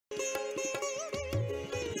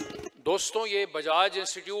दोस्तों, ये Bajaj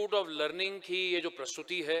institute of learning की ये जो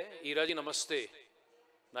प्रस्तुति है, ईरा जी नमस्ते,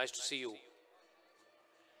 नाइस टू सी यू।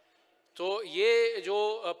 तो ये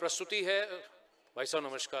जो प्रस्तुति है, भाई साहब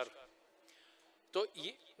नमस्कार। तो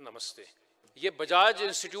ये नमस्ते, ये बजाज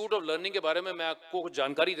इंस्टीट्यूट ऑफ लर्निंग के बारे में मैं आपको कुछ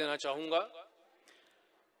जानकारी देना चाहूँगा।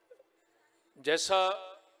 जैसा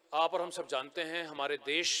आप और हम सब जानते हैं, हमारे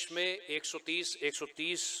देश में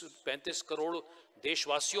 130-135 करोड़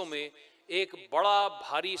देशवासियों में एक बड़ा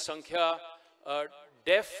भारी संख्या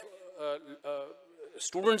डेफ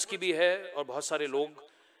स्टूडेंट्स की भी है और बहुत सारे लोग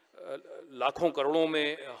लाखों करोड़ों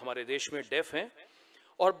में हमारे देश में डेफ हैं।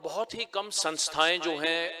 और बहुत ही कम संस्थाएं जो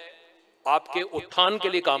हैं आपके उत्थान के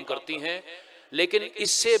लिए काम करती हैं। लेकिन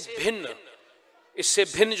इससे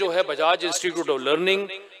भिन्न जो है बजाज इंस्टीट्यूट ऑफ लर्निंग,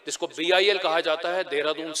 जिसको BIL कहा जाता है,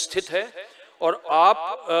 देहरादून स्थित है। और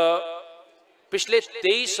आप पिछले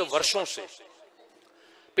 23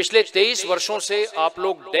 वर्षों से आप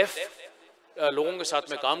लोग डेफ लोगों के साथ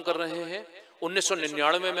में काम कर रहे हैं।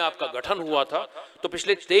 1999 में आपका गठन हुआ था, तो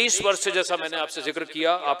पिछले 23 वर्ष से, जैसा मैंने आपसे जिक्र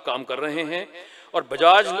किया, आप काम कर रहे हैं। और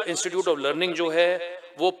बजाज इंस्टीट्यूट ऑफ लर्निंग जो है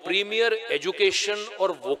वो प्रीमियर एजुकेशन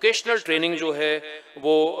और वोकेशनल ट्रेनिंग जो है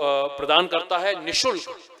वो प्रदान करता है,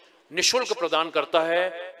 निशुल्क प्रदान करता है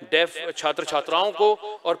डेफ छात्र छात्राओं को।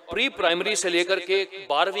 और प्री प्राइमरी से लेकर के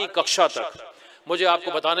 12वीं कक्षा तक मुझे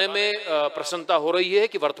आपको बताने में प्रसन्नता हो रही है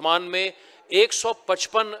कि वर्तमान में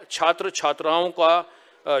 155 छात्र छात्राओं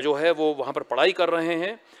का जो है वो वहाँ पर पढ़ाई कर रहे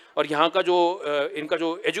हैं। और यहाँ का जो इनका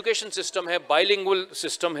जो एजुकेशन सिस्टम है, बाइलिंगुअल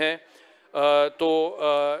सिस्टम है। तो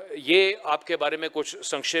ये आपके बारे में कुछ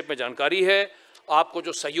संक्षेप में जानकारी है। आपको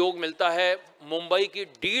जो सहयोग मिलता है मुंबई की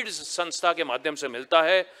डीड्स संस्था के माध्यम से मिलता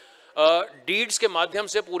है। डीड्स के माध्यम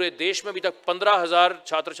से पूरे देश में अभी तक 15,000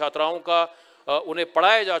 छात्र छात्राओं का उन्हें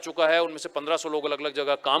पढ़ाया जा चुका है। उनमें से 1500 लोग अलग अलग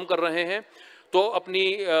जगह काम कर रहे हैं। तो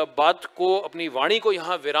अपनी बात को, अपनी वाणी को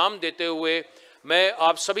यहाँ विराम देते हुए मैं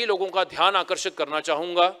आप सभी लोगों का ध्यान आकर्षित करना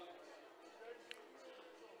चाहूँगा।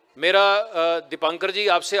 मेरा दीपांकर जी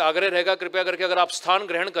आपसे आग्रह रहेगा, कृपया करके अगर आप स्थान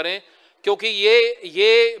ग्रहण करें, क्योंकि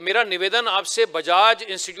ये मेरा निवेदन आपसे बजाज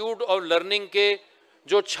इंस्टीट्यूट ऑफ लर्निंग के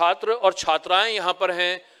जो छात्र और छात्राएं यहाँ पर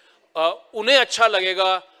हैं उन्हें अच्छा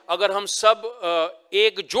लगेगा अगर हम सब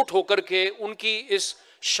एकजुट होकर के उनकी इस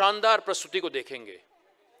शानदार प्रस्तुति को देखेंगे।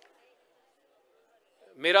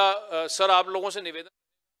 मेरा सर आप लोगों से निवेदन,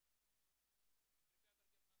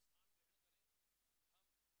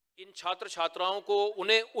 इन छात्र छात्राओं को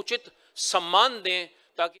उन्हें उचित सम्मान दें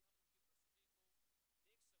ताकि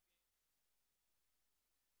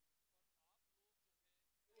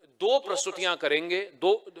दो प्रस्तुतियां करेंगे।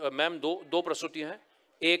 दो प्रस्तुतियां हैं,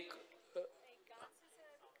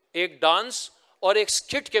 एक डांस और एक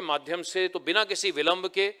स्किट के माध्यम से। तो बिना किसी विलंब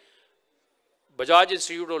के बजाज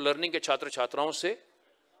इंस्टीट्यूट ऑफ लर्निंग के छात्र छात्राओं से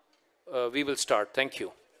we will start. Thank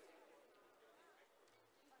you.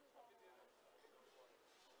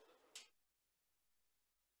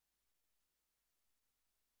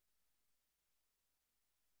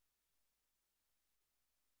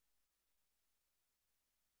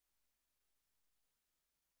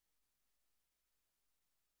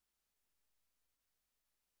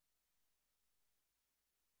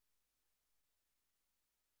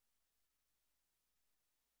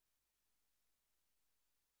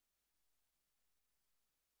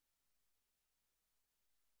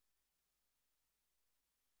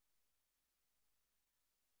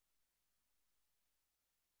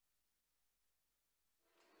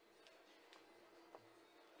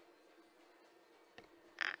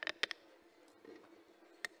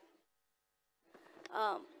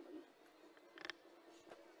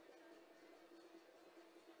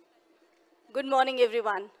 Good morning,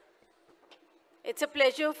 everyone. It's a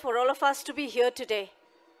pleasure for all of us to be here today.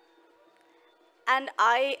 And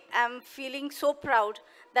I am feeling so proud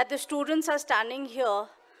that the students are standing here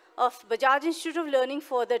of Bajaj Institute of Learning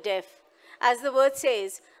for the Deaf. As the word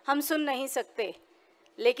says, हम सुन नहीं सकते,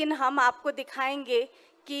 लेकिन हम आपको दिखाएंगे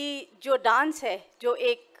कि जो dance है, जो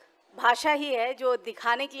एक भाषा ही है, जो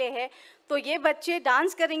दिखाने के लिए है। तो ये बच्चे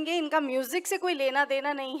डांस करेंगे, इनका म्यूज़िक से कोई लेना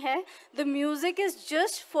देना नहीं है। The music is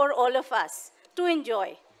just for all of us to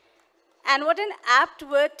enjoy. And what an apt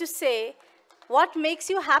word to say, what makes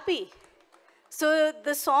you happy? So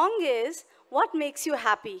the song is, what makes you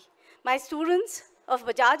happy? My students of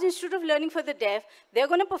Bajaj Institute of Learning for the Deaf, they're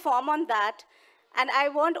going to perform on that. And I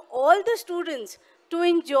want all the students to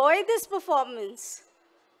enjoy this performance.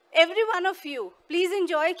 Every one of you, please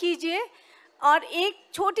enjoy कीजिए। और एक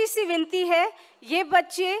छोटी सी विनती है, ये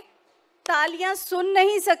बच्चे तालियां सुन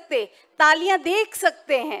नहीं सकते, तालियां देख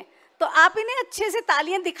सकते हैं। तो आप इन्हें अच्छे से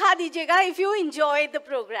तालियां दिखा दीजिएगा if you enjoy the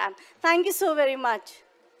program. Thank you so very much.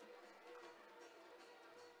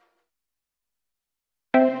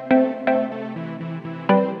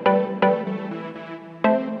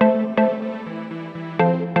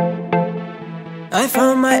 I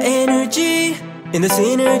found my energy in the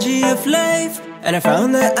synergy of life, and I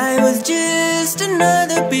found that I was just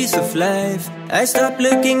another piece of life. I stopped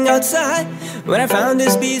looking outside when I found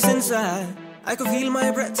this peace inside. I could feel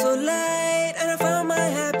my breath so light, and I found my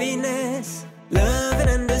happiness. Love and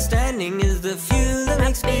understanding is the fuel that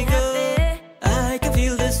makes me go. I can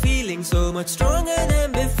feel this feeling so much stronger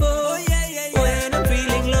than before. When I'm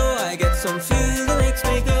feeling low, I get some fuel that makes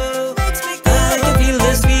me go. I can feel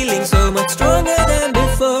this feeling so much stronger than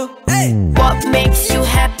before. What makes you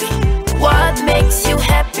happy? What makes you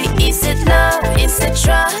happy? Is it love? Is it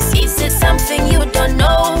trust? Is it something you don't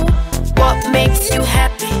know? What makes you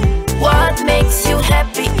happy? What makes you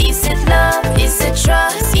happy? Is it love? Is it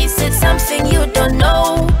trust? Is it something you don't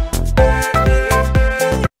know?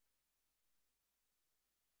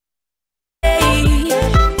 Hey.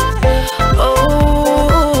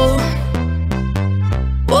 Oh.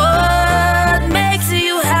 What makes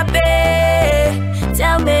you happy?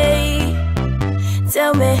 Tell me.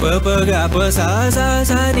 Tell me. Papa ga pa sa sa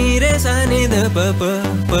sa ni re sa ni da papa.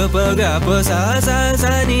 Papa ga pa sa sa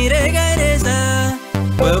sa ni re ga re sa.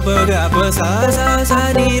 Papa ga pa sa sa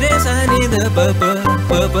sa ni re sa ni da papa.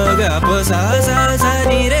 Papa ga pa sa sa sa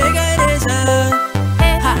ni re ga re sa.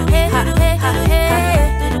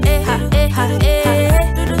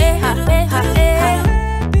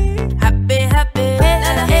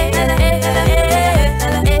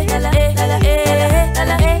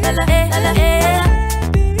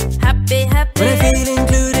 When I feel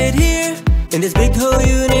included here in this big whole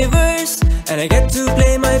universe, and I get to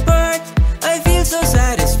play my part, I feel so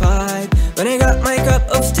satisfied. When I got my cup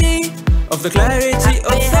of tea, of the clarity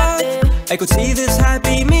of thought, I could see this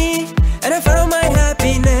happy me, and I found my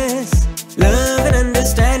happiness. Love and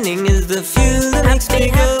understanding is the fuel that makes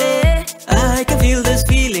me go. I can feel this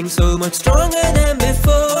feeling so much stronger than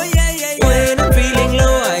before. When I'm feeling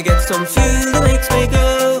low, I get some fuel that makes me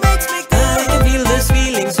go. I can feel this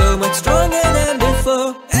feeling so much stronger than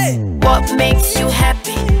before. What makes you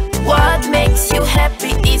happy? What makes you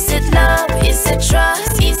happy? Is it love? Is it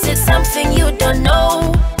trust? Is it something you don't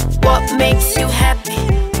know? What makes you happy?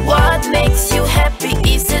 What makes you happy?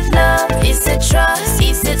 Is it love? Is it trust?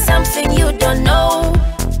 Is it something you don't know?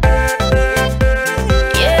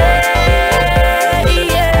 Yeah,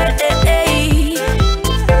 yeah,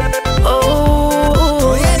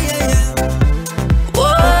 oh,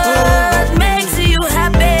 what makes you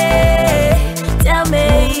happy? Tell me.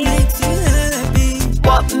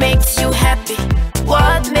 What makes you happy?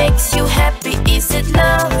 What makes you happy? Is it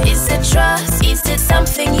love? Is it trust? Is it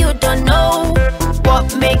something you don't know?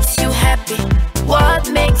 What makes you happy? What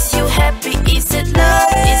makes you happy? Is it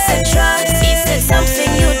love? Is it trust? Is it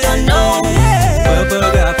something you don't know?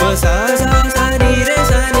 Papa ga pa sa sa sa ni re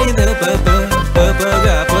sa ni da papa. Papa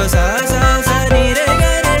ga pa sa sa sa ni re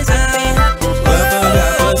ga re sa. Papa ga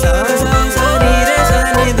pa sa sa sa ni re sa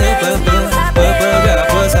ni da papa. Papa ga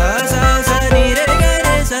pa sa sa sa ni re ga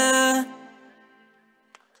re sa.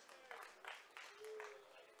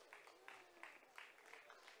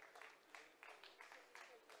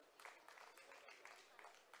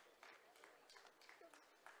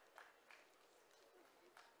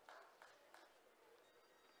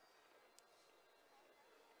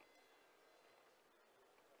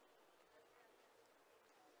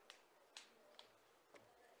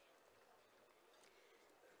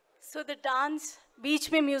 So the dance,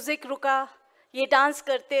 बीच में music रुका, ये dance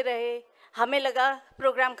करते रहे, हमें लगा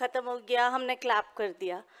programme ख़त्म हो गया, हमने क्लैप कर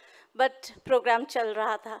दिया, बट प्रोग्राम चल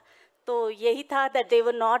रहा था, तो यही था that they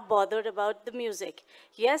were not bothered about the music.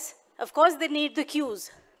 Yes, of course they need the cues,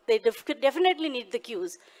 they definitely need the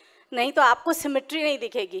cues, नहीं तो आपको सिमेट्री नहीं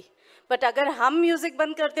दिखेगी, बट अगर हम म्यूजिक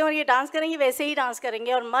बंद करते हैं और ये डांस करेंगे वैसे ही डांस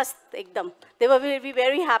करेंगे और मस्त एकदम, they will be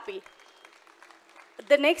very happy.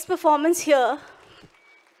 The next performance here.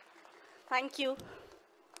 Thank you.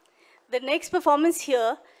 The next performance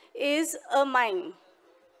here is a mime.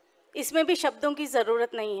 इसमें भी शब्दों की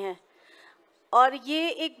ज़रूरत नहीं है और ये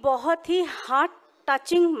एक बहुत ही हार्ट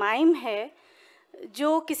टचिंग माइम है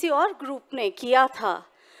जो किसी और ग्रुप ने किया था,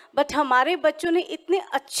 बट हमारे बच्चों ने इतने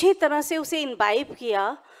अच्छी तरह से उसे इम्बाइब किया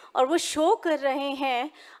और वो शो कर रहे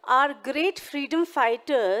हैं are great freedom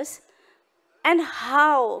fighters and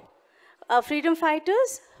how freedom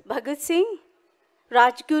fighters Bhagat Singh,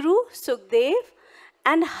 Rajguru, Sukhdev,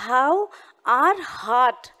 and how our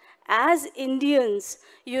heart as Indians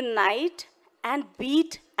unite and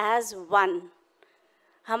beat as one.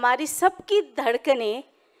 हमारी सबकी धड़कनें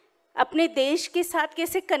अपने देश के साथ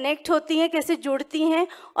कैसे कनेक्ट होती हैं, कैसे जुड़ती हैं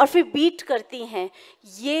और फिर बीट करती हैं,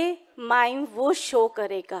 ये माइम वो शो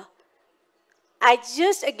करेगा. I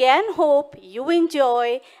just again hope you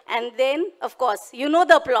enjoy and then of course you know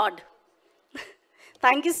the applaud.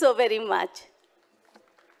 Thank you so very much.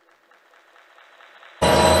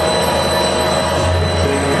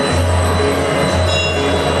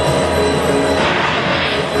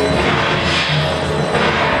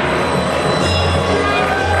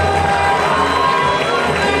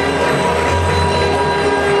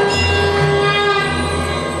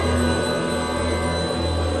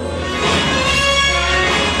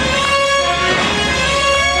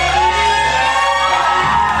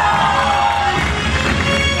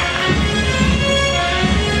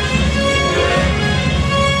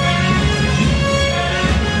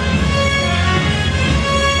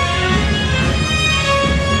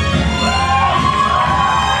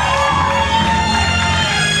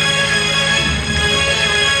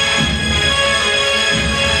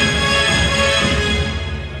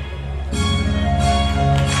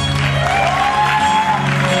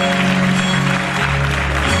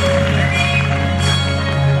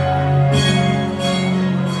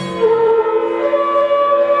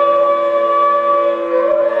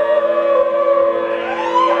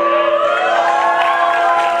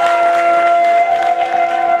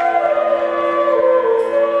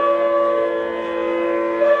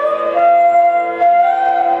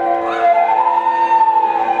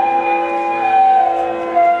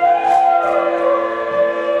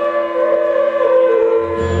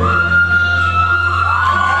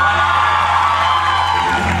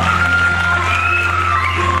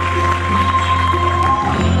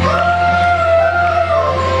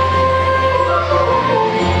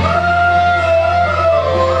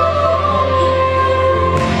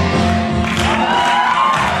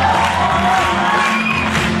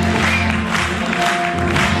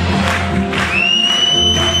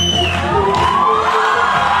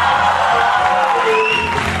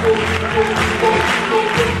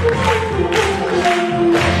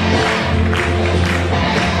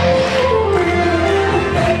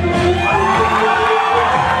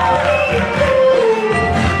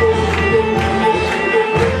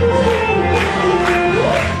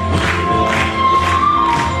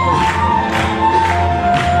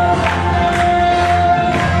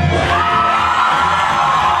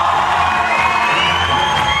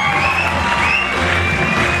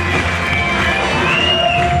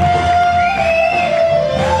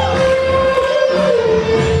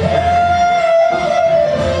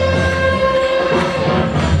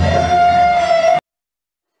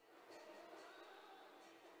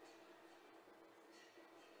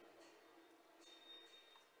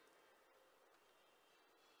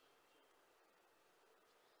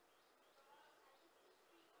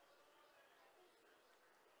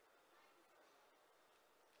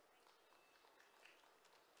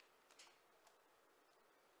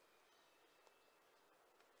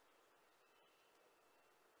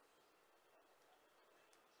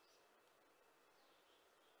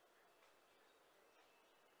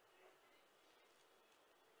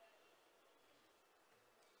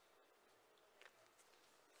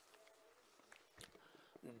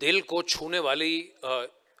 दिल को छूने वाली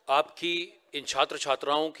आपकी इन छात्र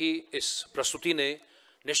छात्राओं की इस प्रस्तुति ने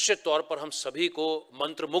निश्चित तौर पर हम सभी को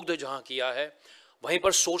मंत्रमुग्ध जहाँ किया है, वहीं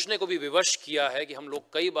पर सोचने को भी विवश किया है कि हम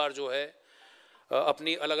लोग कई बार जो है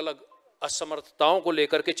अपनी अलग अलग असमर्थताओं को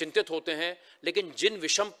लेकर के चिंतित होते हैं, लेकिन जिन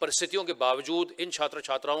विषम परिस्थितियों के बावजूद इन छात्र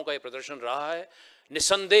छात्राओं का ये प्रदर्शन रहा है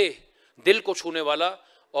निसंदेह दिल को छूने वाला।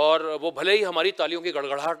 और वो भले ही हमारी तालियों की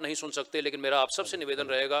गड़गड़ाहट नहीं सुन सकते, लेकिन मेरा आप सबसे निवेदन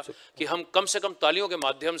रहेगा कि हम कम से कम तालियों के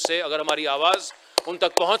माध्यम से अगर हमारी आवाज़ उन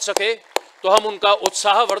तक पहुंच सके तो हम उनका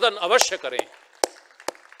उत्साहवर्धन अवश्य करें।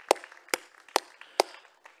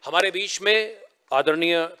 हमारे बीच में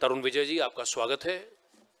आदरणीय तरुण विजय जी, आपका स्वागत है।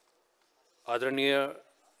 आदरणीय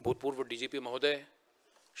भूतपूर्व डीजीपी महोदय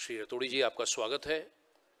श्री रतोड़ी जी, आपका स्वागत है।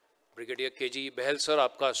 ब्रिगेडियर केजी बहल सर,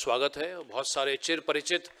 आपका स्वागत है। बहुत सारे चिर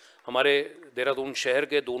परिचित हमारे देहरादून शहर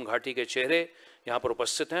के दून घाटी के चेहरे यहाँ पर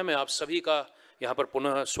उपस्थित हैं। मैं आप सभी का यहाँ पर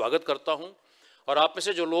पुनः स्वागत करता हूँ। और आप में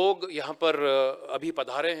से जो लोग यहाँ पर अभी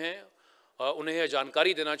पधारे हैं उन्हें यह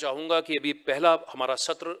जानकारी देना चाहूँगा कि अभी पहला हमारा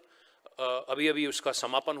सत्र अभी उसका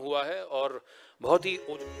समापन हुआ है और बहुत ही